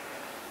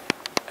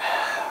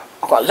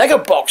 I've got Lego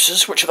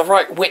boxes, which are the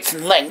right width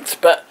and length,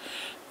 but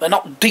they're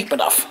not deep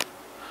enough.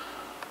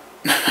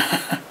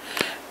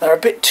 They're a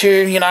bit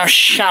too, you know,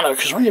 shallow,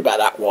 because they're only about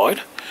that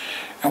wide.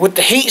 And with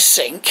the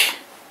heatsink,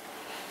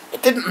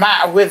 it didn't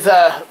matter with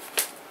that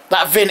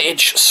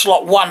vintage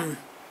slot 1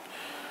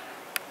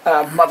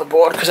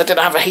 motherboard, because I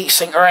didn't have a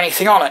heatsink or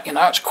anything on it, you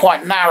know, it's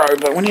quite narrow.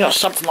 But when you have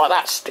something like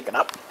that sticking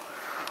up,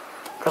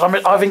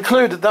 because I've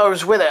included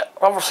those with it,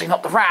 obviously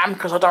not the RAM,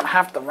 because I don't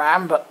have the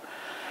RAM, but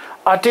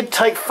I did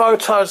take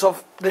photos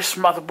of this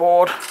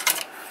motherboard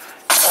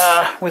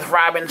with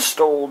RAM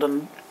installed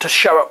and to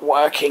show it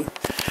working.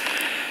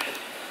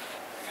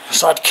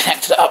 So I'd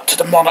connected it up to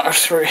the monitor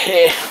through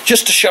here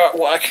just to show it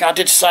working. I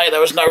did say there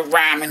was no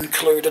RAM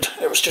included,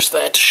 it was just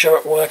there to show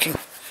it working.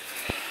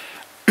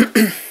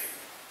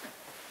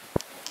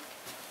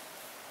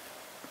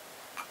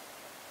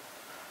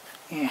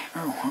 Yeah,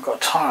 oh, I've got a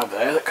tyre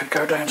there that could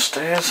go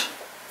downstairs.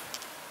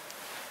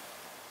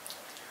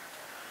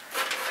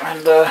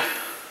 And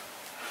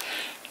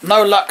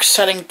no luck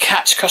selling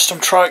Cat's Custom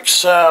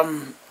Trikes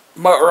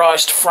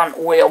motorised front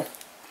wheel.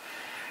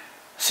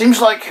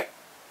 Seems like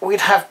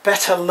we'd have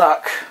better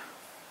luck,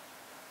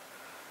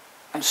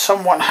 and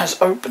someone has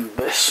opened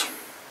this.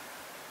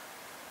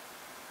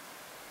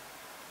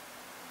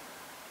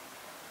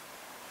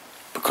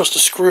 Because the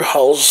screw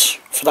holes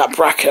for that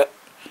bracket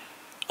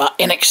are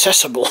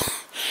inaccessible.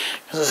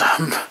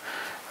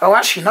 Oh,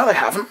 actually, no, they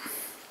haven't.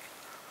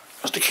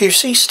 Because the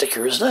QC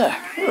sticker is there.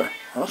 Oh,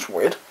 that's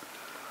weird.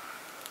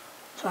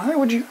 So how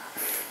would you...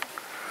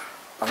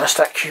 Unless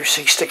that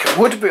QC sticker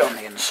would be on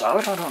the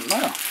inside, I don't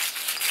know.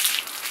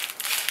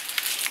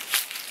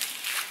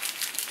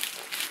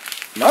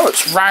 No,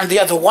 it's round the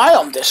other way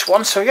on this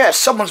one, so yeah,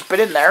 someone's been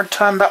in there and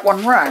turned that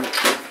one round.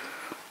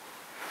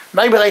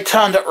 Maybe they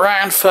turned it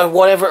round for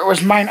whatever it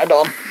was mounted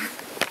on.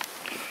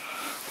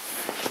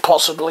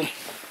 Possibly.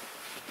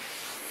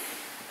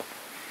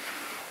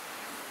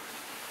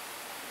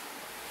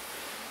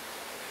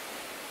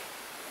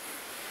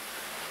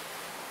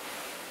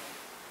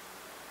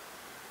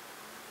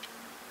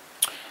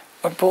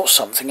 I bought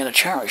something in a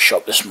charity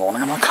shop this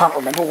morning and I can't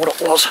remember what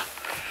it was.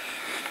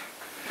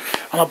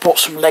 And I bought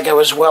some Lego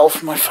as well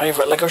from my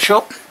favourite Lego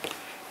shop.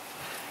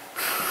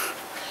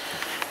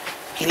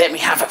 He let me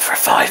have it for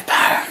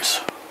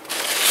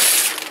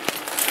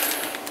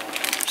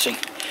 £5. See,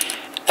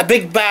 a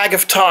big bag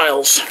of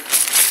tiles.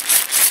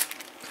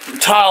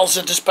 And tiles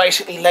are just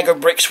basically Lego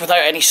bricks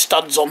without any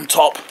studs on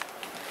top.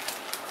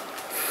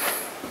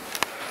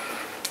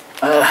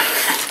 But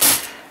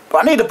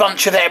I need a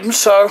bunch of them,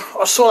 so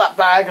I saw that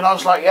bag and I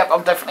was like, yep,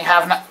 I'm definitely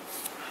having it.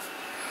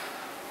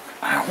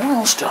 What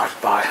else did I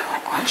buy?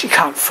 I actually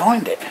can't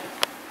find it.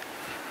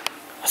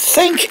 I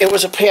think it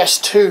was a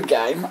PS2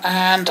 game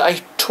and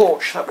a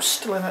torch that was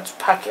still in its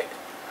packet.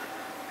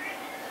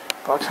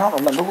 But I can't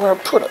remember where I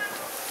put it.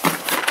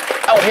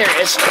 Oh, here it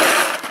is.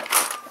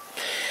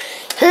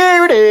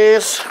 Here it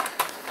is.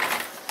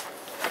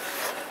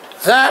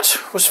 That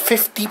was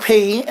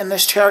 50p in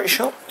this charity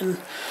shop.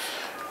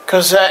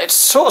 Because it's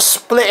sort of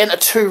split into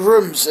 2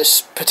 rooms,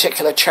 this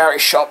particular charity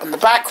shop. And the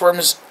back room,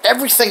 is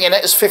everything in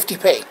it is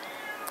 50p.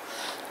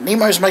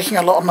 Nemo's making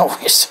a lot of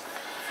noise.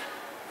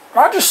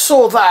 I just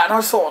saw that and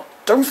I thought,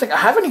 don't think I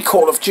have any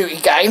Call of Duty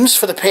games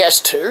for the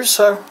PS2,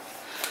 so...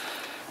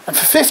 And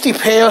for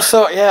 50p I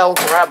thought, yeah, I'll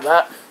grab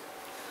that.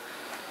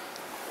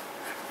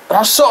 And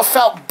I sort of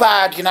felt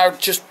bad, you know,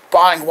 just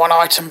buying one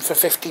item for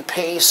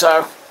 50p,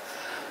 so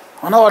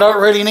I know I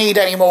don't really need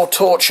any more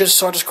torches,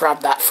 so I just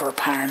grabbed that for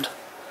 £1.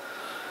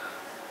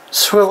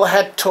 Swivel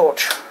head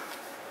torch.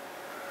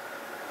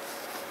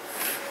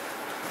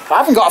 I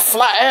haven't got a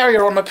flat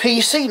area on my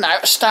PC now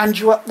to stand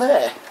you up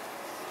there.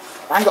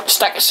 I ain't got a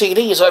stack of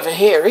CDs over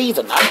here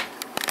either now.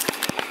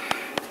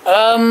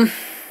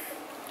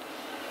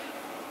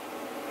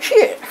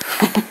 Shit.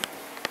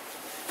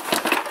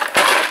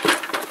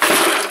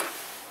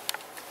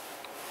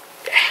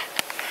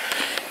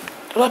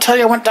 Did I tell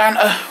you I went down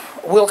to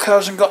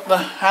Wilko's and got the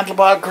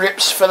handlebar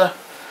grips for the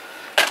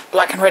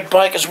black and red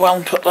bike as well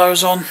and put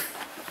those on?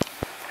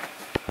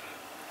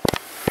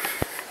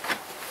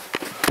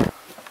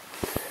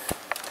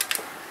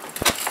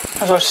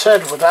 As I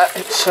said with that,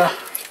 it's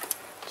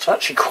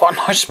actually quite a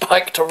nice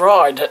bike to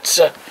ride.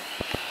 It's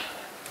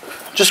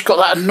just got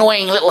that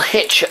annoying little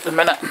hitch at the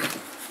minute.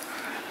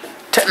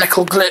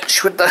 Technical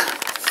glitch with the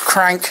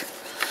crank.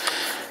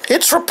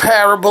 It's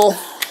repairable.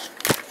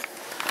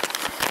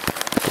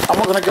 I'm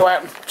not going to go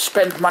out and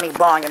spend money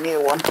buying a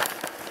new one.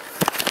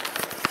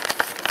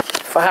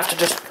 If I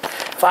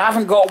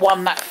haven't got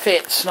one that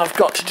fits, and I've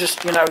got to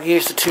just, you know,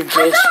 use the 2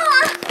 gears.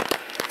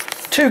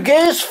 2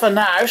 gears for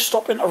now.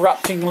 Stop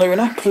interrupting,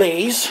 Luna,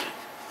 please.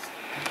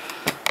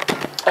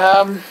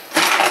 Then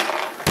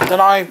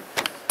I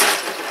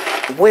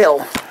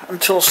will,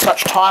 until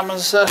such time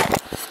as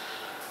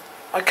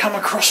I come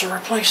across a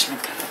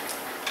replacement.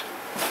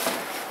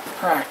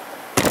 Right.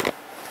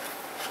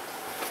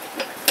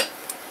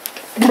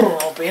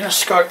 I'll be in a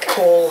scope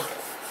call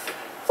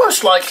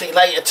most likely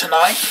later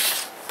tonight.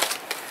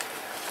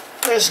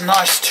 It's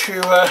nice to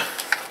you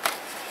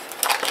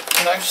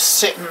know,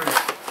 sit and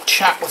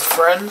chat with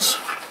friends.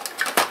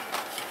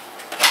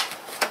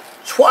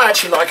 It's what I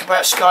actually like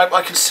about Skype.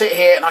 I can sit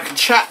here and I can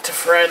chat to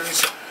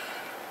friends.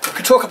 We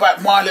can talk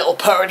about My Little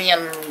Pony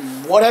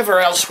and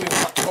whatever else we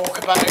want to talk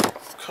about,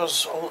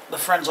 because all the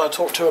friends I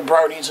talk to are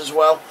bronies as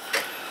well.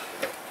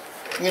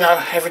 You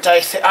know, everyday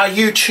our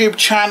YouTube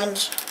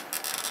channels.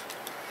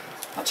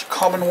 That's a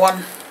common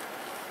one.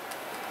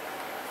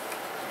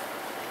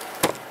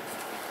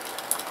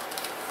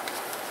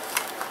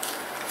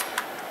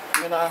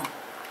 You know,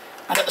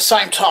 and at the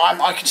same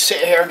time I can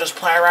sit here and just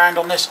play around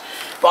on this.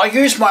 But I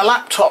use my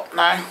laptop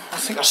now. I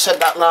think I said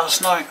that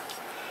last night.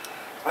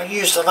 I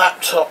use the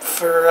laptop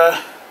for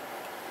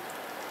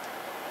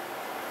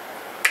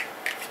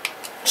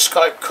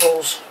Skype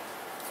calls.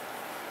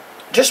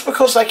 Just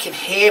because they can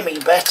hear me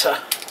better.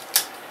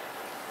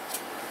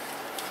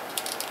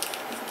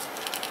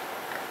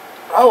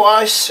 Oh,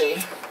 I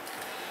see.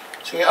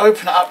 So you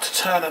open it up to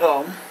turn it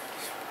on.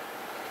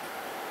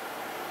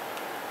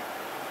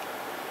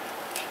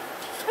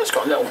 It's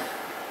got a little...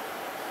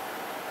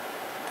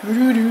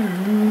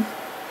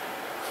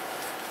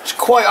 It's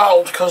quite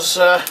old because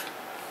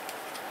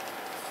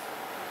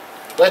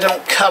they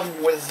don't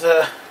come with...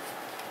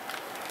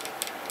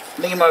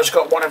 Nemo's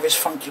got one of his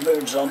funky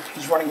moods on.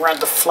 He's running around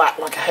the flat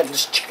like a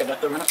headless chicken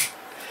at the minute.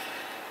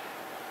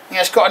 Yeah,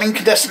 it's got an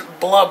incandescent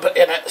blub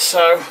in it,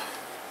 so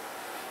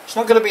it's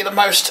not going to be the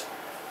most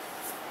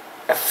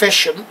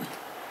efficient.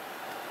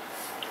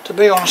 To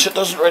be honest, it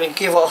doesn't really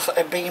give off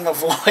a beam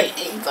of light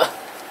either.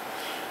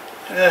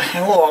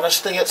 In all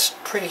honesty, it's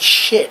pretty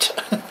shit.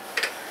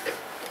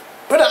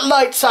 But it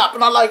lights up,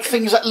 and I like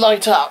things that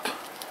light up.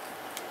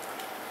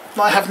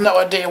 I have no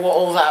idea what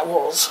all that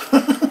was.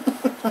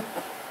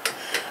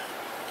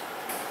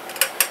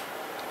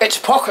 It's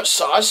pocket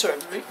size, so,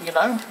 you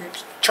know, you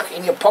chuck it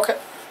in your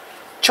pocket.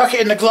 Chuck it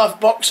in the glove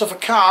box of a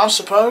car, I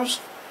suppose.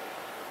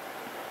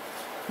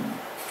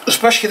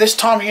 Especially this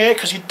time of year,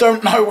 because you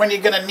don't know when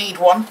you're going to need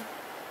one.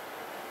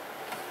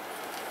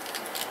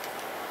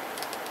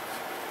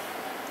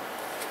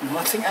 Well,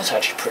 I think that's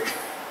actually pretty...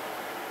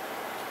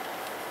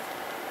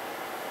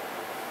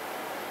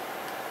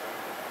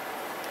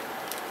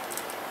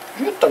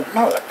 You don't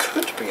know, that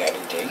could be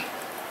LED.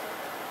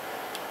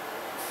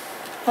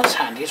 That's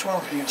handy as well,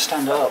 because you can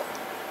stand it up.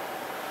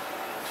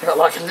 You've got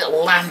like a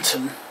little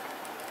lantern.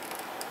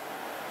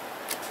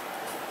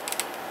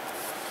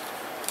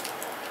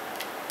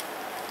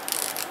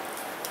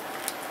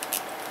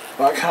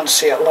 But I can't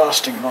see it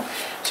lasting long.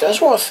 So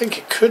that's what I think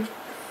it could...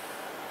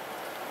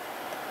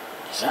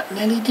 Is that an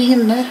LED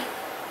in there?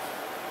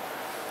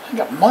 I think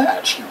that might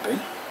actually be.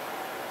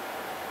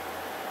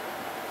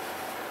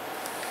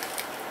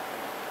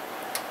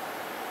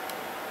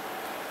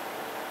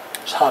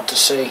 It's hard to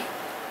see.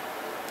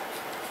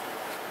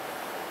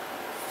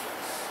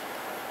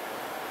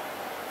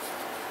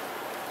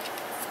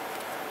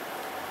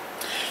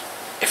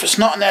 If it's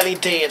not an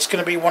LED, it's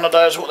going to be one of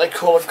those what they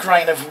call a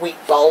grain of wheat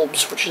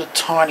bulbs, which is a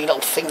tiny little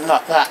thing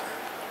like that.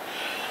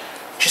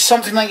 Which is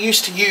something they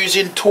used to use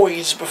in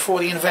toys before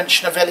the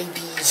invention of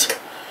LEDs,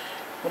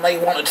 when they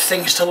wanted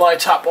things to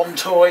light up on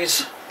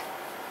toys.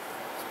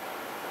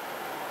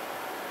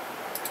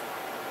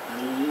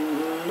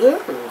 Hello.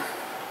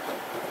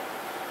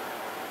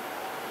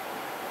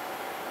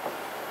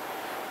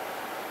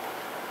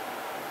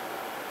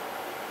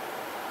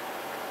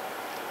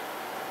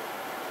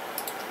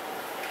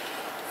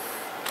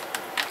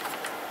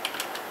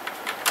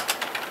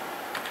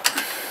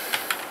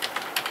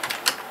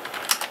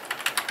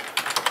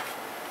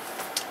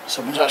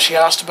 Someone's actually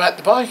asked about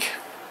the bike.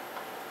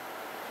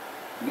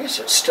 Yes,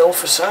 it's still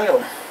for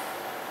sale.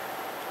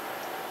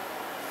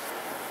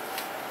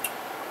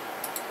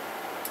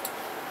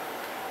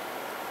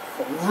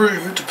 Got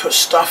room to put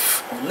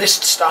stuff, or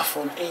list stuff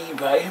on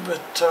eBay,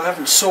 but I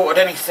haven't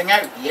sorted anything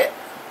out yet.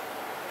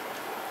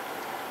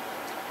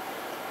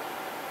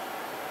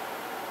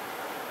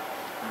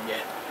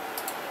 Yeah.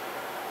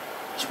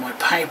 It's my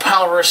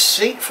PayPal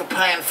receipt for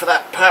paying for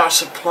that power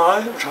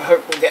supply, which I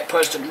hope will get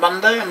posted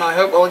Monday, and I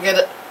hope I'll get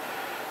it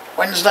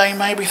Wednesday,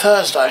 maybe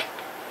Thursday.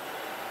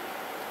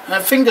 And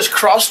then fingers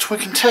crossed we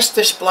can test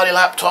this bloody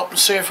laptop and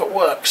see if it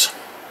works.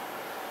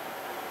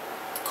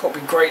 Could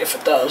be great if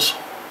it does.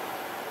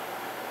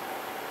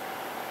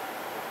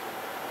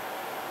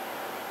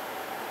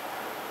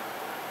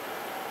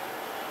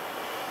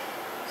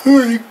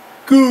 Oh my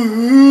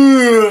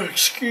God,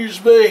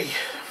 excuse me.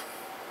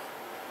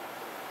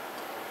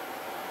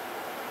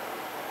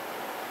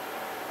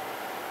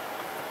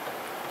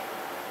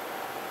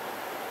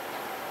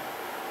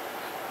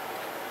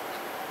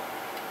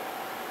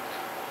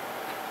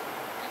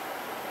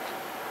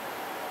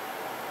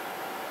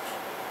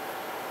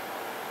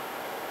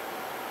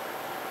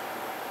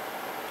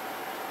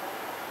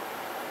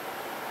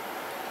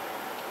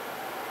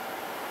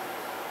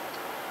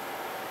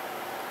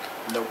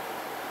 Nope.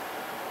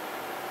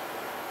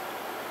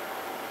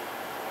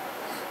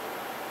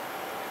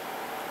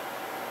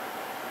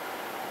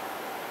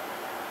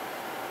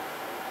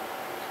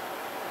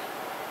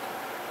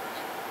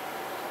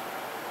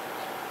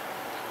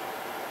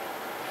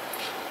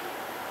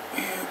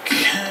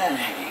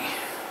 Okay.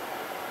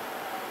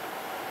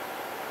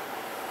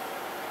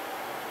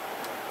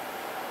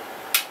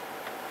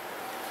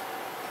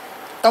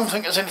 Don't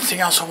think there's anything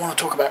else I want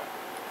to talk about.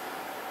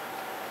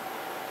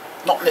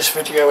 Not in this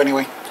video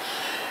anyway.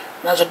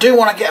 And as I do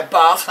want to get a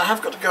bath, I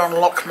have got to go and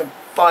lock my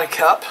bike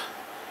up.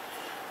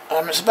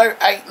 It's about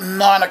 8,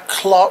 9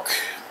 o'clock.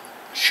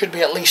 Should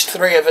be at least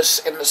 3 of us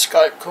in the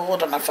Skype call. I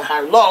don't know for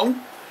how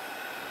long.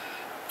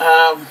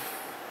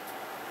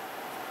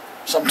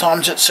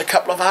 Sometimes it's a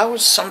couple of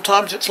hours,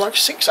 sometimes it's like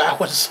 6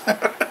 hours.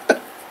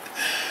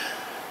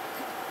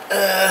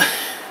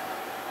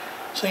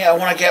 So yeah, I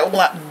want to get all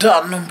that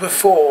done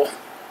before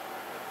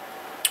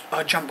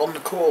I jump on the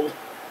call.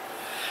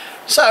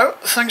 So,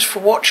 thanks for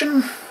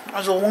watching,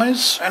 as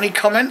always. Any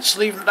comments,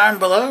 leave them down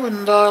below,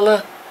 and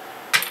I'll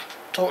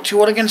talk to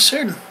you all again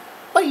soon.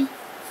 Bye!